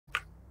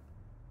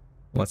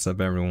What's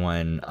up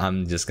everyone?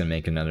 I'm just gonna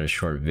make another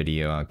short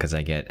video because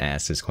I get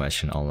asked this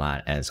question a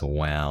lot as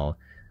well.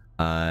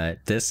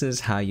 This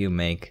is how you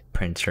make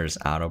printers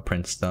auto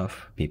print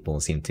stuff. People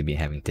seem to be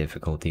having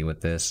difficulty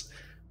with this.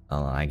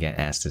 I get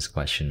asked this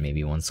question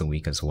maybe once a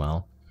week as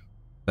well.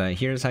 But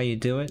here's how you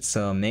do it.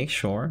 So make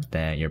sure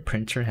that your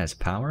printer has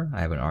power.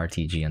 I have an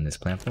RTG on this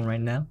platform right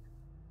now.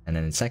 And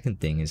then the second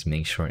thing is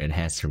make sure it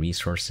has the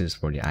resources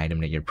for the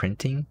item that you're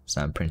printing.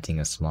 So I'm printing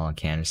a small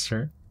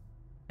canister.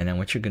 And then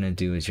what you're going to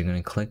do is you're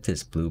going to click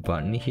this blue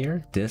button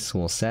here. This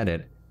will set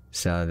it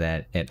so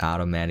that it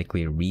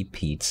automatically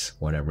repeats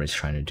whatever it's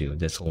trying to do.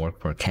 This will work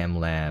for chem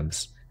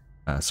labs,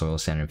 soil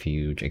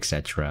centrifuge,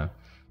 etc.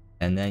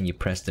 And then you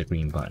press the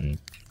green button.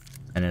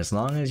 And as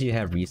long as you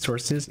have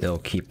resources, it'll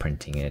keep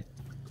printing it.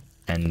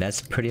 And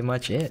that's pretty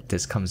much it.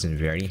 This comes in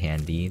very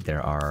handy.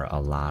 There are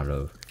a lot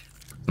of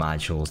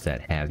modules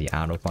that have the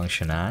auto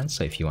function on.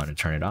 So if you want to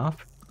turn it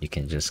off, you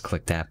can just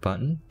click that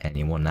button and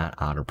it will not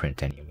auto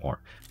print anymore.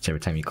 So every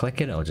time you click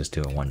it, it'll just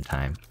do it one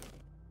time.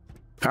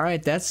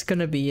 Alright, that's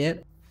gonna be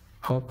it.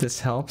 Hope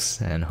this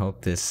helps and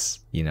hope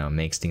this,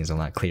 makes things a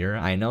lot clearer.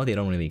 I know they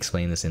don't really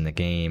explain this in the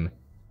game,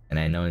 and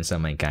I know in some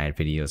of my guide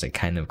videos I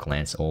kind of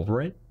glance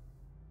over it.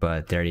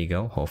 But there you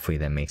go. Hopefully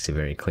that makes it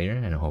very clear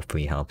and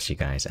hopefully helps you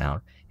guys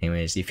out.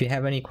 Anyways, if you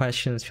have any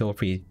questions, feel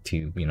free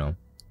to,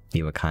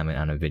 leave a comment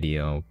on a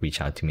video,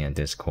 reach out to me on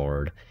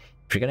Discord.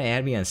 If you're gonna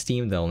add me on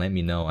Steam though, let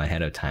me know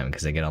ahead of time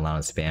because I get a lot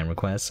of spam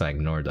requests, so I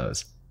ignore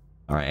those.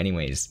 Alright,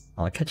 anyways,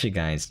 I'll catch you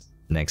guys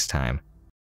next time.